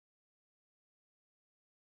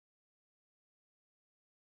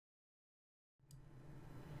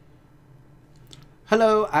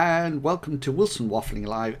Hello and welcome to Wilson Waffling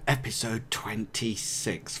Live episode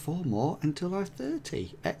 26. 4 more until I'm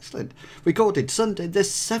 30. Excellent. Recorded Sunday the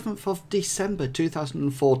 7th of December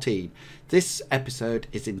 2014. This episode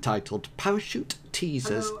is entitled Parachute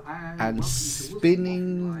Teasers and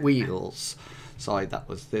Spinning Wheels. Sorry, that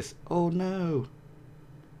was this. Oh no.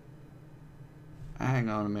 Hang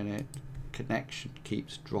on a minute. Connection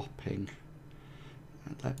keeps dropping.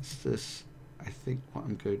 And let's just... I think what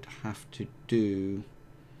I'm going to have to do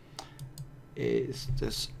is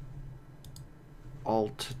just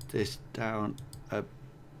alter this down a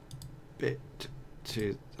bit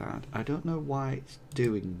to that. I don't know why it's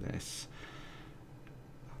doing this.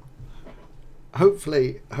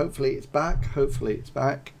 Hopefully it's back. Hopefully it's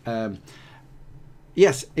back.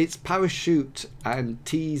 Yes, it's parachute and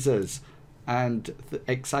teasers and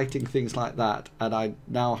exciting things like that, and I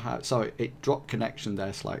now have, sorry, it dropped connection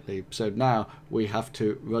there slightly, so now we have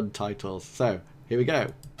to run titles. So here we go.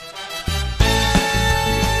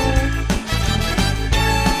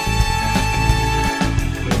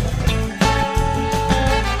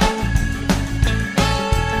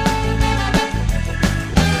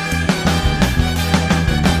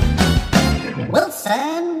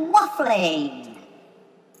 Wilson Waffling.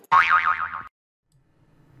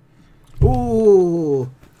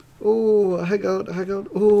 Oh, hang on.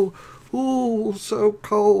 Oh, so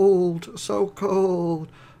cold.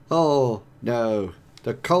 Oh, no.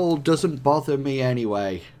 The cold doesn't bother me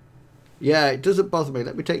anyway. Yeah, it doesn't bother me.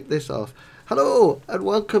 Let me take this off. Hello, and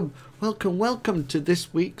welcome to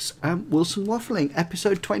this week's Wilson Waffling,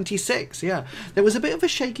 episode 26. Yeah, there was a bit of a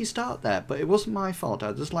shaky start there, but it wasn't my fault.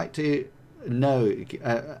 I'd just like to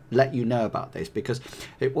let you know about this, because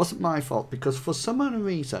it wasn't my fault, because for some unknown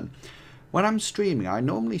reason, when I'm streaming, I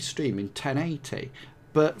normally stream in 1080,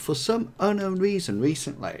 but for some unknown reason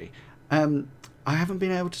recently, I haven't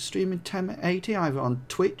been able to stream in 1080 either on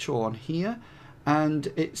Twitch or on here,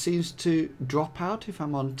 and it seems to drop out if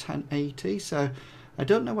I'm on 1080. So I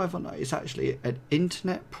don't know whether or not it's actually an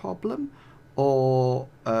internet problem or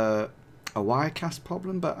a Wirecast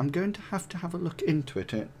problem, but I'm going to have a look into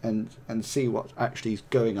it and see what actually is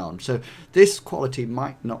going on. So this quality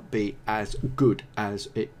might not be as good as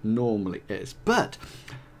it normally is, but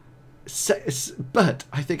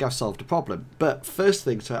I think I've solved the problem. But first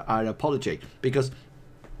thing, so an apology, because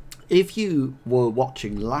if you were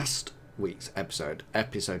watching last week's episode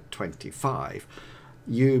 25,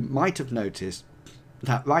 you might have noticed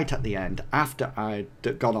that right at the end, after I'd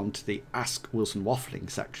gone on to the Ask Wilson Waffling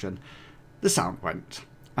section, the sound went,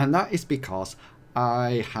 and that is because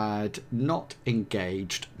I had not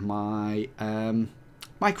engaged my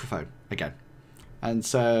microphone again, and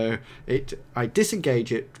so I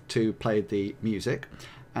disengage it to play the music,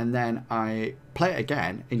 and then I play it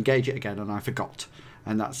again, engage it again, and I forgot,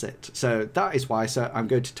 and that's it. So that is why. So I'm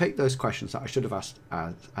going to take those questions that I should have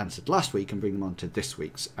answered last week and bring them on to this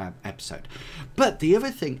week's episode. But the other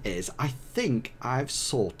thing is, I think I've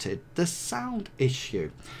sorted the sound issue.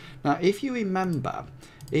 Now, if you remember,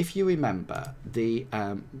 the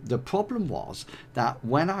problem was that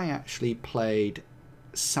when I actually played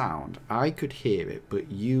sound, I could hear it,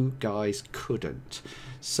 but you guys couldn't.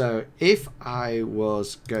 So if I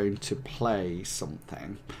was going to play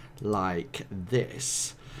something like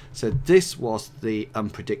this, so this was the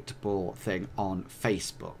unpredictable thing on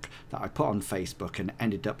Facebook that I put on Facebook and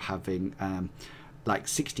ended up having like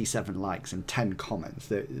 67 likes and 10 comments,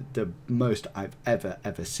 the most I've ever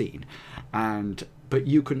seen, but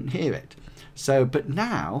you couldn't hear it. So but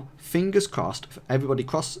now, fingers crossed, everybody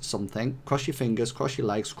cross something, cross your fingers, cross your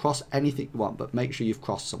legs, cross anything you want, but make sure you've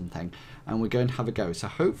crossed something, and we're going to have a go. So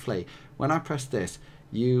hopefully when I press this,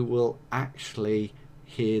 you will actually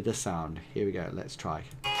hear the sound. Here we go, let's try.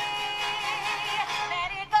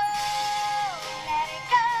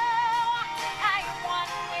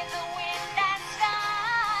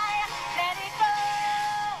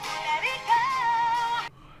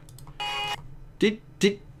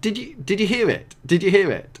 Did you hear it? Did you hear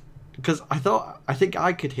it? Because I think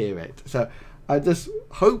I could hear it. So I'm just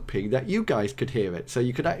hoping that you guys could hear it, so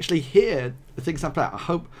you could actually hear the things I play. I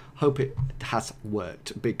hope it has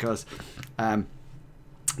worked, because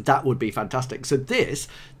that would be fantastic. So this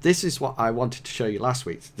is what I wanted to show you last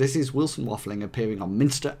week. This is Wilson Waffling appearing on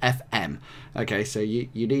Minster FM. Okay, so you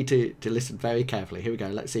need to listen very carefully. Here we go.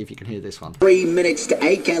 Let's see if you can hear this one. 3 minutes to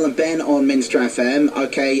 8. Gail and Ben on Minster FM.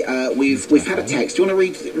 Okay, we've had a text. Do you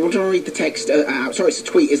want to read the text out? Sorry, it's a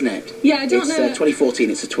tweet, isn't it? Yeah, I don't know. It's 2014.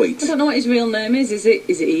 It's a tweet. I don't know what his real name is. Is it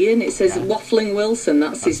Ian? It says Waffling Wilson.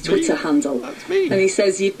 That's his Twitter handle. That's me. And he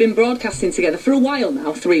says, you've been broadcasting together for a while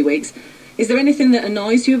now, 3 weeks. Is there anything that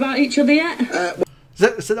annoys you about each other yet?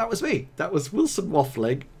 So that was me. That was Wilson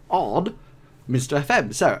waffling on Mr.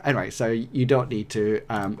 FM. So anyway, so you don't need to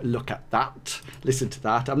look at that, listen to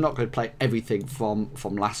that. I'm not going to play everything from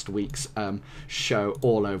last week's show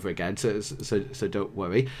all over again, so don't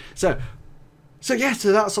worry. So yeah,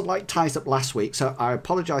 so that sort of like ties up last week. So I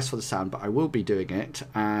apologise for the sound, but I will be doing it,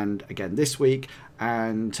 and again this week.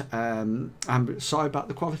 And I'm sorry about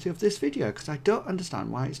the quality of this video, because I don't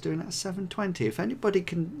understand why it's doing it at 720. If anybody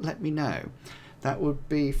can let me know, that would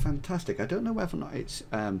be fantastic. I don't know whether or not it's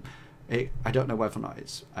I don't know whether or not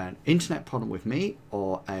it's an internet problem with me,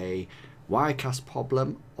 or a Wirecast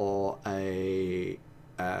problem, or a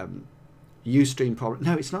Ustream problem.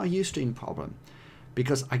 No, it's not a Ustream problem,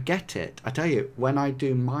 because I get it. I tell you, when I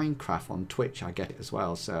do Minecraft on Twitch, I get it as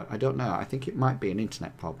well. So I don't know. I think it might be an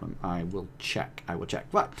internet problem. I will check.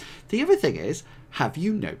 Right. The other thing is, have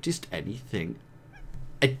you noticed anything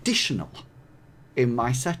additional in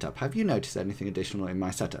my setup? Have you noticed anything additional in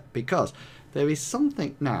my setup? Because there is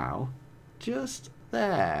something now just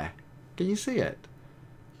there. Can you see it?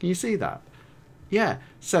 Can you see that? Yeah.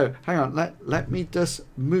 So hang on. Let me just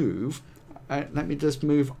move. Let me just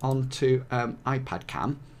move on to iPad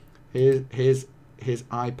cam. Here's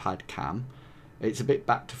iPad cam. It's a bit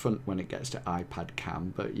back to front when it gets to iPad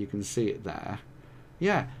cam, but you can see it there.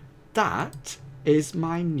 Yeah, that is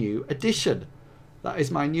my new addition. That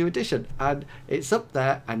is my new addition, and it's up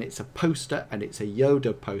there, and it's a poster, and it's a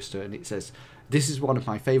Yoda poster, and it says, this is one of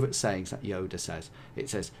my favourite sayings that Yoda says. It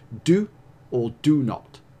says, do or do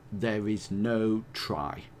not. There is no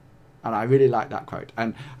try. And I really like that quote.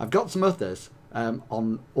 And I've got some others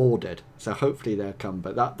on ordered, so hopefully they'll come.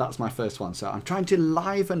 But that's my first one. So I'm trying to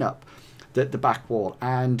liven up the back wall.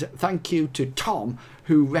 And thank you to Tom,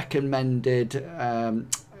 who recommended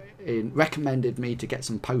me to get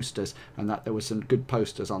some posters, and that there were some good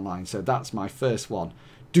posters online. So that's my first one.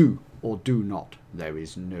 Do or do not. There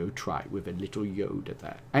is no try, with a little Yoda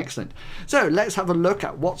there. Excellent. So let's have a look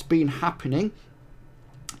at what's been happening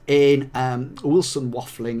in Wilson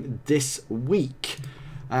waffling this week.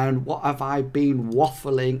 And what have I been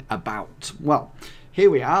waffling about? Well, here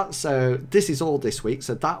we are. So this is all this week.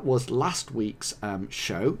 So that was last week's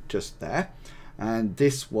show just there, and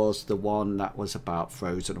this was the one that was about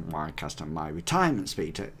Frozen and Wirecast and my retirement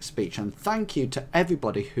speech. And thank you to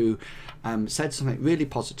everybody who said something really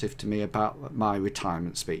positive to me about my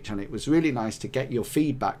retirement speech, and it was really nice to get your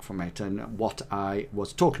feedback from it and what I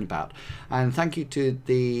was talking about. And thank you to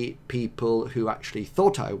the people who actually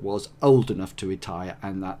thought I was old enough to retire,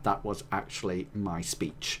 and that was actually my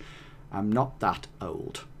speech. I'm not that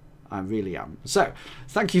old. I really am. So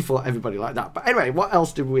thank you for everybody like that. But anyway, what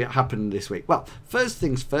else did we happen this week? Well, first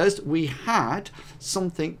things first, we had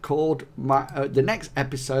something called the next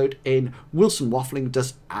episode in Wilson Waffling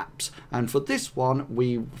Does Apps. And for this one,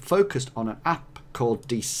 we focused on an app called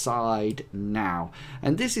Decide Now.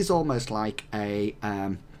 And this is almost like a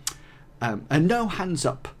no hands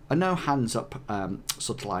up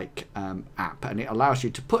sort of like app, and it allows you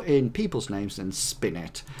to put in people's names and spin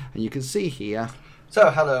it. And you can see here. So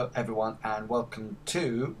hello everyone, and welcome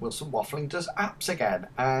to Wilson Waffling Does Apps again.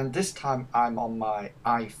 And this time I'm on my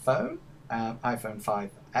iPhone, iPhone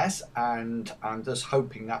 5S, and I'm just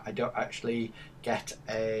hoping that I don't actually get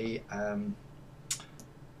a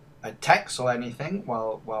text or anything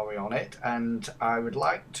while we're on it. And I would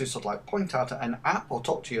like to sort of like point out an app or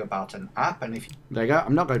talk to you about an app. And if there you go,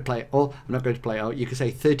 I'm not going to play it all. I'm not going to play it all. You could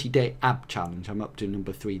say 30-day app challenge. I'm up to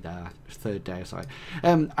number 3 there, third day, sorry.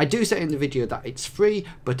 I do say in the video that it's free,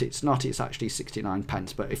 but it's not. It's actually 69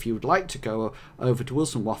 pence. But if you would like to go over to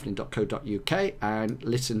wilsonwaffling.co.uk and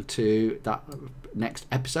listen to that next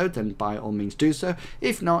episode, then by all means do so.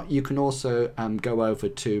 If not, you can also go over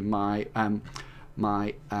to my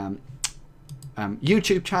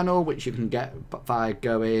YouTube channel, which you can get via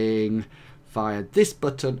going via this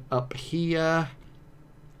button up here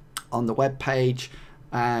on the web page,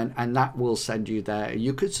 and that will send you there.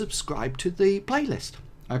 You could subscribe to the playlist,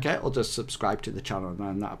 okay, or just subscribe to the channel,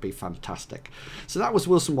 and that'd be fantastic. So that was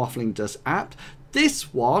Wilson Waffling Does App.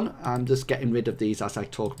 This one, I'm just getting rid of these as I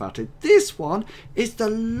talk about it. This one is the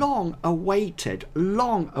long awaited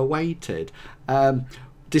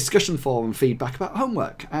discussion forum feedback about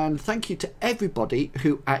homework. And thank you to everybody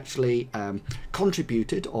who actually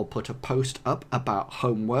contributed or put a post up about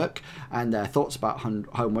homework and their thoughts about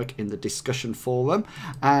homework in the discussion forum.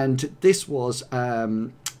 And this was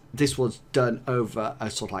done over a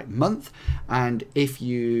sort of like month, and if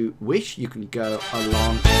you wish, you can go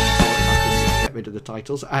along. get rid of the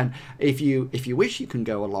titles. And if you wish, you can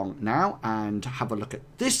go along now and have a look at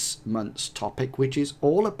this month's topic, which is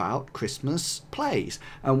all about Christmas plays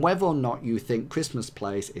and whether or not you think Christmas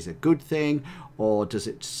plays is a good thing, or does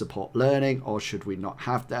it support learning, or should we not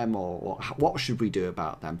have them, or what should we do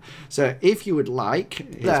about them. So if you would like,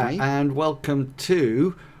 and welcome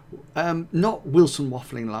to not Wilson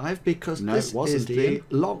Waffling Live, because this is the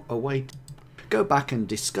long awaited. Go back and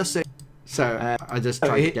discuss it. So I just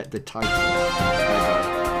tried to get the title.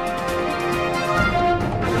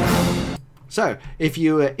 So if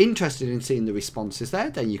you are interested in seeing the responses there,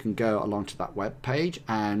 then you can go along to that web page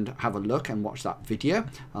and have a look and watch that video.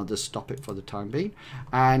 I'll just stop it for the time being.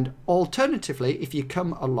 And alternatively, if you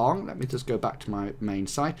come along, let me just go back to my main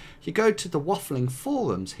site. You go to the Waffling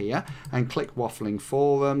forums here and click Waffling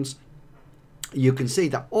forums. You can see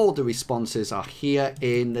that all the responses are here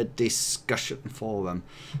in the discussion forum.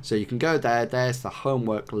 So you can go there, there's the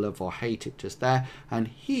homework, love or hate it just there. And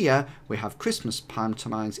here we have Christmas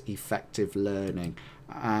pantomimes, effective learning.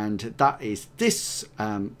 And that is this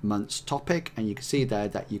month's topic. And you can see there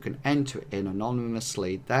that you can enter it in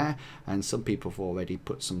anonymously there. And some people have already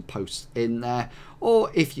put some posts in there. Or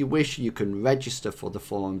if you wish, you can register for the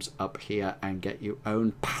forums up here and get your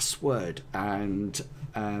own password and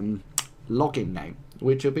login name,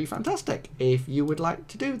 which would be fantastic if you would like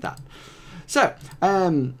to do that. So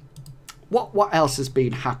what else has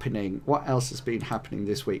been happening? What else has been happening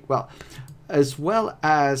this week? Well as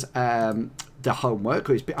the homework,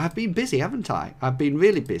 I've been busy, haven't I? I've been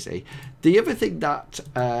really busy. The other thing that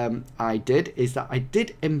I did is that I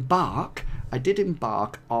did embark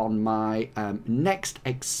on my next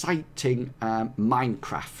exciting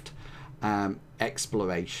Minecraft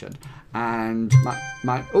exploration. And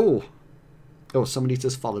somebody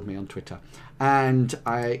just followed me on Twitter. And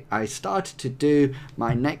I started to do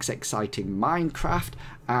my next exciting Minecraft,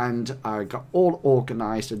 and I got all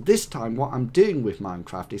organised. And this time what I'm doing with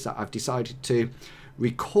Minecraft is that I've decided to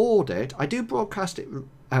record it. I do broadcast it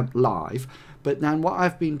live, but then what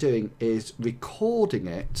I've been doing is recording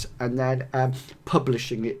it and then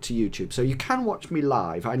publishing it to YouTube. So you can watch me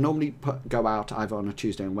live. I normally go out either on a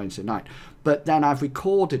Tuesday and Wednesday night, but then I've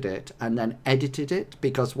recorded it and then edited it,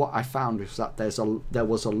 because what I found was that there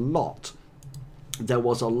was a lot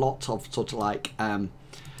of sort of like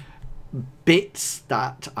bits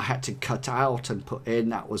that I had to cut out and put in.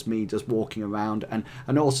 That was me just walking around, and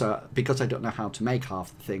also because I don't know how to make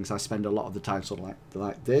half the things, I spend a lot of the time sort of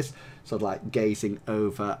like this, sort of like gazing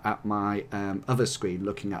over at my other screen,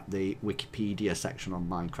 looking at the Wikipedia section on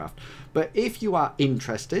Minecraft. But if you are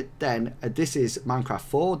interested, then this is Minecraft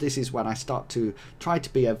 4. This is when I start to try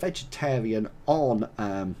to be a vegetarian on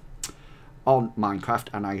Minecraft,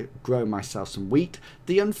 and I grow myself some wheat.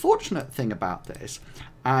 The unfortunate thing about this,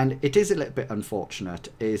 and it is a little bit unfortunate,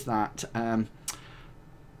 is that I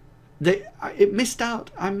missed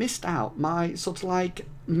out my sort of like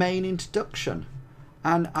main introduction,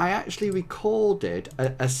 and I actually recorded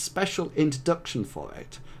a special introduction for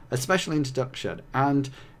it, and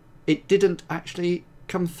it didn't actually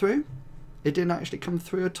come through. It didn't actually come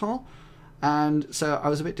through at all, and so I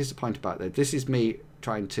was a bit disappointed about that. This is me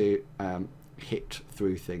trying to hit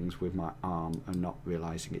through things with my arm and not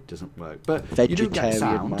realizing it doesn't work. But you do get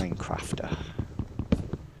sound. Minecrafter.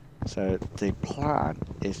 So the plan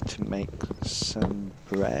is to make some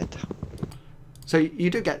bread. So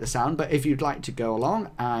you do get the sound, but if you'd like to go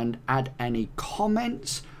along and add any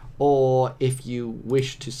comments, or if you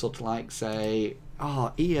wish to sort of like say,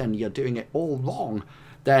 "Oh, Ian, you're doing it all wrong,"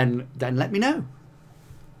 then let me know.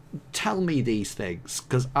 Tell me these things,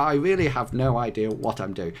 because I really have no idea what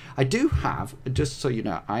I'm doing. I do have, just so you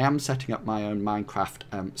know, I am setting up my own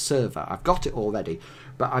Minecraft server. I've got it already,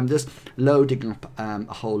 but I'm just loading up a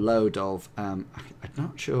whole load of, I'm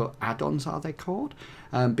not sure, add-ons are they called?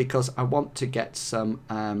 Because I want to get some,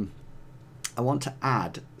 I want to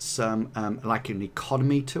add some like an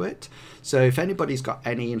economy to it. So if anybody's got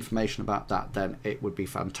any information about that, then it would be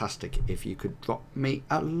fantastic if you could drop me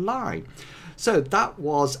a line. So that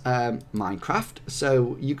was Minecraft.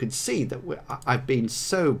 So you could see that I've been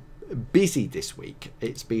so busy this week.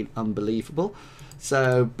 It's been unbelievable.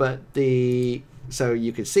 So you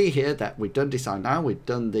can see here that we've done design now. We've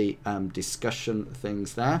done the discussion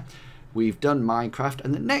things there. We've done Minecraft,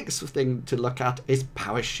 and the next thing to look at is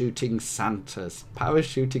parachuting Santas.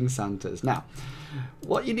 Parachuting Santas. Now,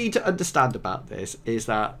 what you need to understand about this is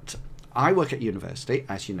that I work at university,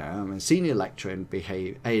 as you know. I'm a senior lecturer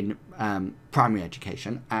in primary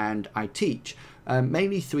education, and I teach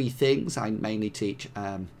mainly three things. I mainly teach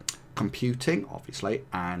computing, obviously,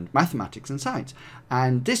 and mathematics and science.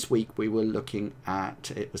 And this week we were looking at,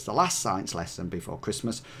 it was the last science lesson before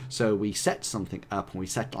Christmas, so we set something up, and we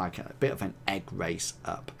set like a bit of an egg race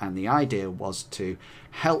up, and the idea was to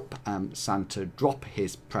help Santa drop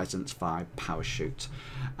his presents via parachute.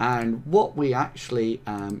 And what we actually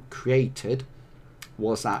created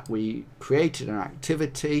was that we created an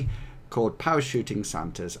activity called Parachuting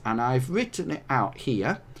Santas, and I've written it out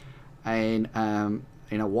here in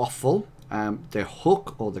a waffle, the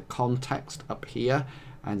hook or the context up here,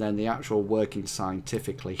 and then the actual working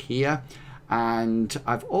scientifically here. And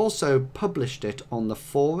I've also published it on the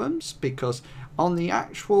forums, because on the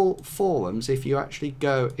actual forums, if you actually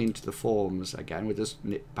go into the forums again, with this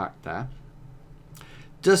nip back there,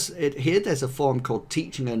 here there's a forum called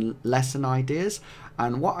Teaching and Lesson Ideas,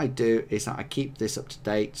 and what I do is that I keep this up to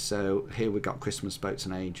date. So here we've got Christmas Boats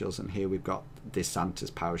and Angels, and here we've got this Santa's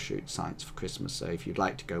Parachute Science for Christmas. So if you'd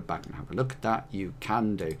like to go back and have a look at that, you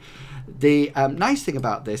can do. The nice thing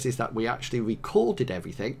about this is that we actually recorded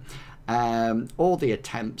everything, all the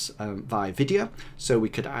attempts via video, so we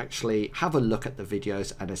could actually have a look at the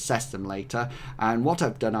videos and assess them later. And what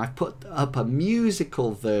I've done, I've put up a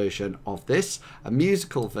musical version of this,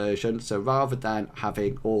 so rather than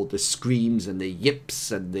having all the screams and the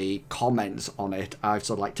yips and the comments on it, I've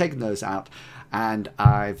sort of like taken those out, and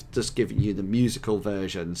I've just given you the musical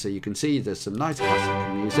version, so you can see there's some nice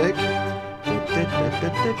classical music.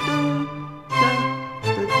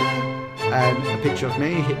 And a picture of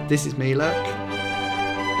me. This is me, look.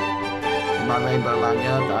 My rainbow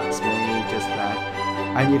lanyard, that's me just there.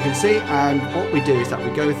 And you can see, and what we do is that we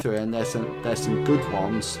go through, and there's some good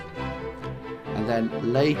ones. And then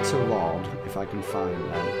later on, if I can find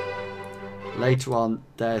them, later on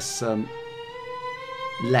there's some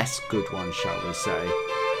less good ones, shall we say.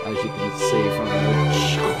 As you can see from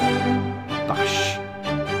the bash.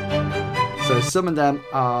 So some of them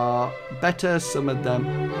are better, some of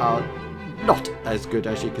them are not as good,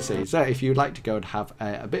 as you can see. So if you'd like to go and have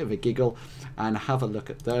a bit of a giggle and have a look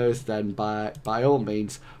at those, then by all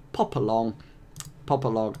means pop along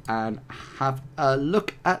and have a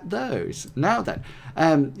look at those. Now then,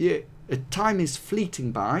 time is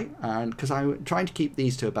fleeting by, and because I'm trying to keep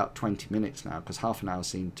these to about 20 minutes now, because half an hour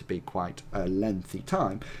seemed to be quite a lengthy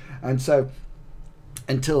time, and so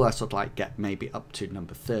until I sort of like get maybe up to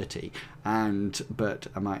number 30, but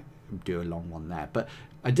I might do a long one there. But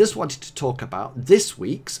I just wanted to talk about this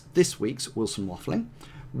week's Wilson Waffling,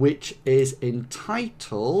 which is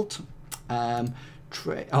entitled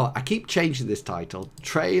I keep changing this title,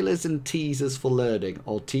 Trailers and Teasers for Learning,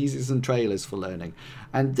 or Teasers and Trailers for Learning.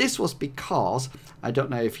 And this was because, I don't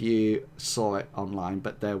know if you saw it online,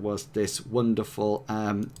 but there was this wonderful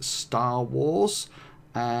Star Wars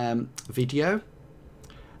video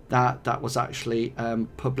that was actually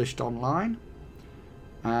published online.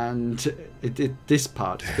 And this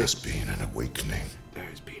part. There has been an awakening. There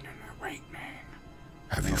has been an awakening.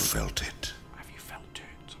 Have you felt it? Have you felt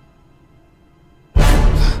it?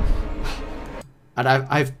 And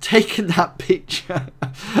I've taken that picture.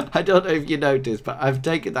 I don't know if you noticed, but I've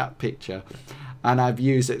taken that picture and I've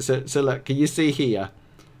used it. So look, can you see here?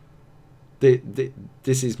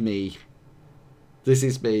 This is me. This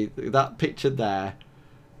is me. That picture there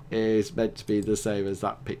is meant to be the same as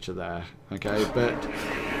that picture there, okay? But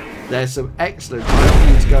there's some excellent, I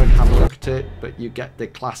don't need to go and have a look at it, but you get the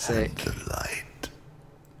classic. And the light.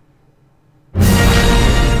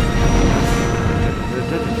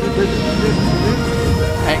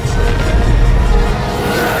 Excellent.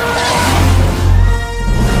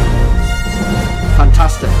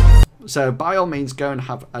 Fantastic. So by all means go and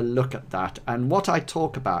have a look at that. And what I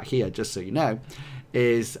talk about here, just so you know,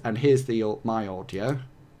 is, and here's my audio.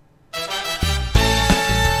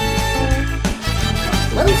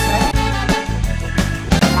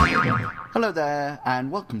 Hello there, and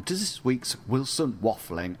welcome to this week's Wilson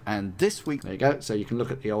Waffling. And this week, there you go, so you can look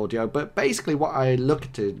at the audio. But basically what I look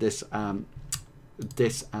at this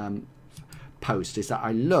post is that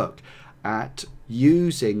I look at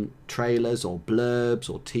using trailers or blurbs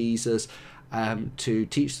or teasers to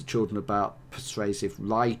teach the children about persuasive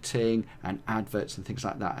writing and adverts and things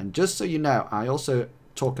like that. And just so you know, I also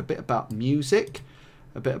talk a bit about music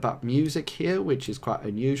here, which is quite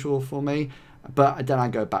unusual for me, but then I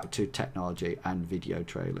go back to technology and video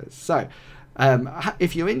trailers. So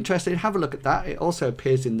if you're interested, have a look at that. It also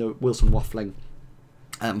appears in the Wilson Waffling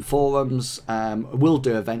forums. Will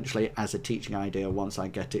do eventually as a teaching idea once I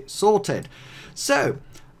get it sorted. So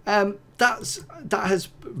that has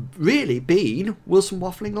really been Wilson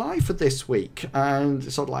Waffling Live for this week, and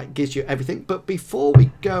it sort of like gives you everything. But before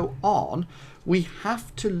we go on, we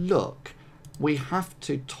have to look we have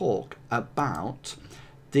to talk about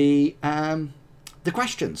the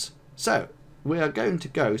questions. So we are going to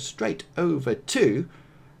go straight over to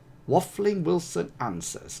Waffling Wilson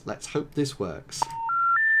Answers. Let's hope this works.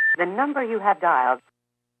 The number you have dialed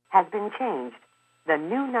has been changed. The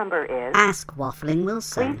new number is... Ask Waffling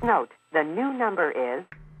Wilson. Please note, the new number is...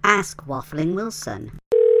 Ask Waffling Wilson.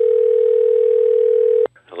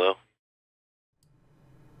 Hello?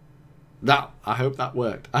 That, I hope that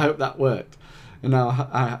worked. I hope that worked. And now,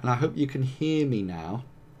 I hope you can hear me now.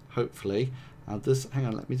 Hopefully. I'll just, hang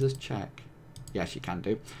on, let me just check. Yes, you can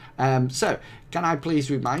do. So, can I please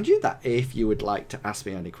remind you that if you would like to ask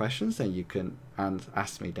me any questions, then you can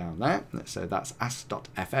ask me down there. So that's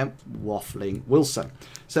ask.fm Waffling Wilson.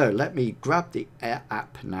 So let me grab the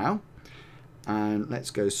app now, and let's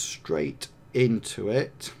go straight into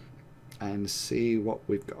it and see what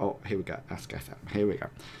we've got. Oh, here we go. Ask FM. Here we go.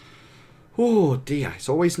 Oh dear, it's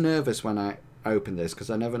always nervous when I open this because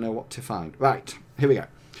I never know what to find. Right, here we go.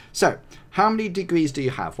 So, how many degrees do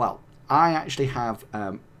you have? Well, I actually have,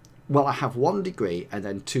 I have 1 degree and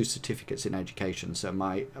then 2 certificates in education. So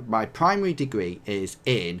my primary degree is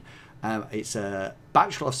in, it's a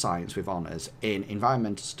Bachelor of Science with honours in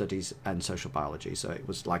Environmental Studies and Social Biology. So it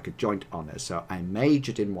was like a joint honours. So I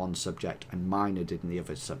majored in one subject and minored in the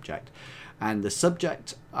other subject. And the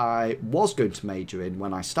subject I was going to major in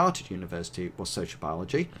when I started university was social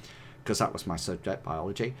biology, because that was my subject,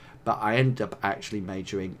 biology, but I ended up actually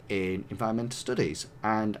majoring in environmental studies,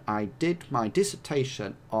 and I did my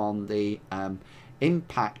dissertation on the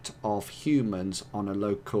impact of humans on a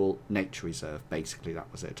local nature reserve. Basically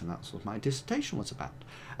that was it, and that's what my dissertation was about.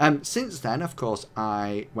 Since then, of course,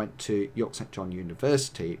 I went to York St John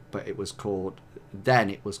University, but it was called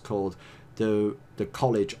the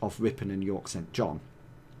College of Ripon and York St John,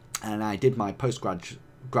 and I did my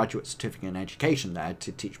postgraduate certificate in education there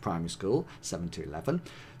to teach primary school 7 to 11.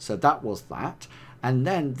 So that was that, and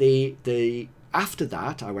then after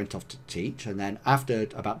that I went off to teach, and then after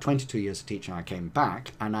about 22 years of teaching I came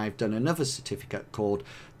back, and I've done another certificate called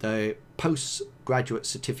the Postgraduate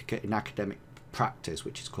Certificate in Academic Practice,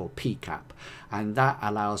 which is called PCAP, and that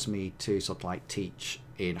allows me to sort of like teach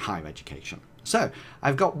in higher education. So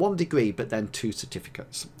I've got 1 degree but then 2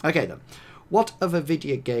 certificates. Okay then. What other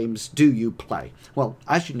video games do you play? Well,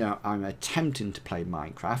 as you know, I'm attempting to play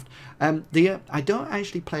Minecraft. I don't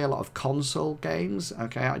actually play a lot of console games,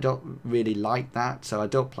 okay? I don't really like that, so I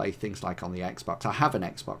don't play things like on the Xbox. I have an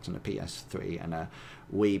Xbox and a PS3 and a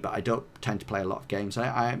Wii, but I don't tend to play a lot of games.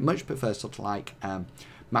 I much prefer sort of like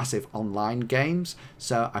massive online games,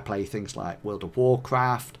 so I play things like World of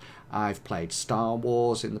Warcraft. I've played Star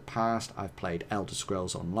Wars in the past. I've played Elder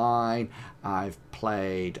Scrolls Online. I've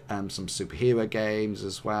played some superhero games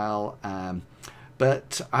as well.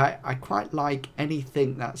 But I quite like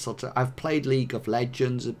anything that sort of... I've played League of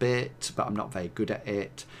Legends a bit, but I'm not very good at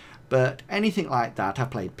it. But anything like that. I've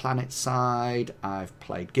played PlanetSide. I've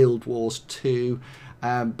played Guild Wars 2.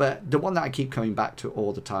 But the one that I keep coming back to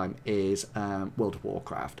all the time is World of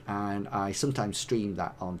Warcraft, and I sometimes stream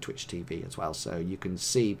that on Twitch TV as well, so you can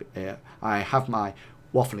see I have my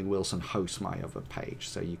Waffling Wilson host my other page,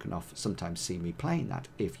 so you can sometimes see me playing that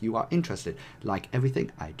if you are interested. Like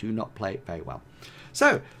everything, I do not play it very well.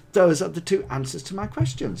 So those are the 2 answers to my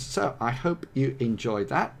questions, so I hope you enjoyed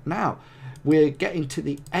that. Now we're getting to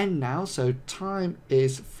the end now, so time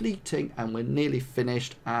is fleeting and we're nearly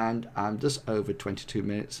finished, and I'm just over 22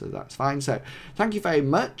 minutes, so that's fine. So thank you very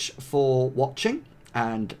much for watching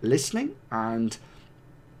and listening, and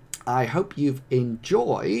I hope you've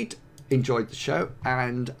enjoyed the show,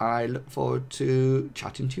 and I look forward to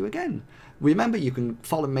chatting to you again. Remember, you can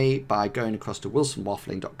follow me by going across to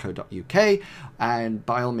wilsonwaffling.co.uk, and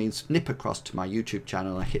by all means nip across to my YouTube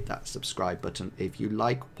channel and hit that subscribe button if you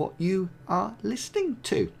like what you are listening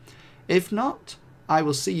to. If not, I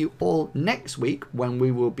will see you all next week when we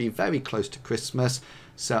will be very close to Christmas,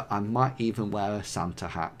 so I might even wear a Santa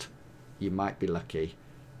hat. You might be lucky.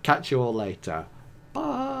 Catch you all later.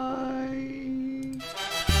 Bye.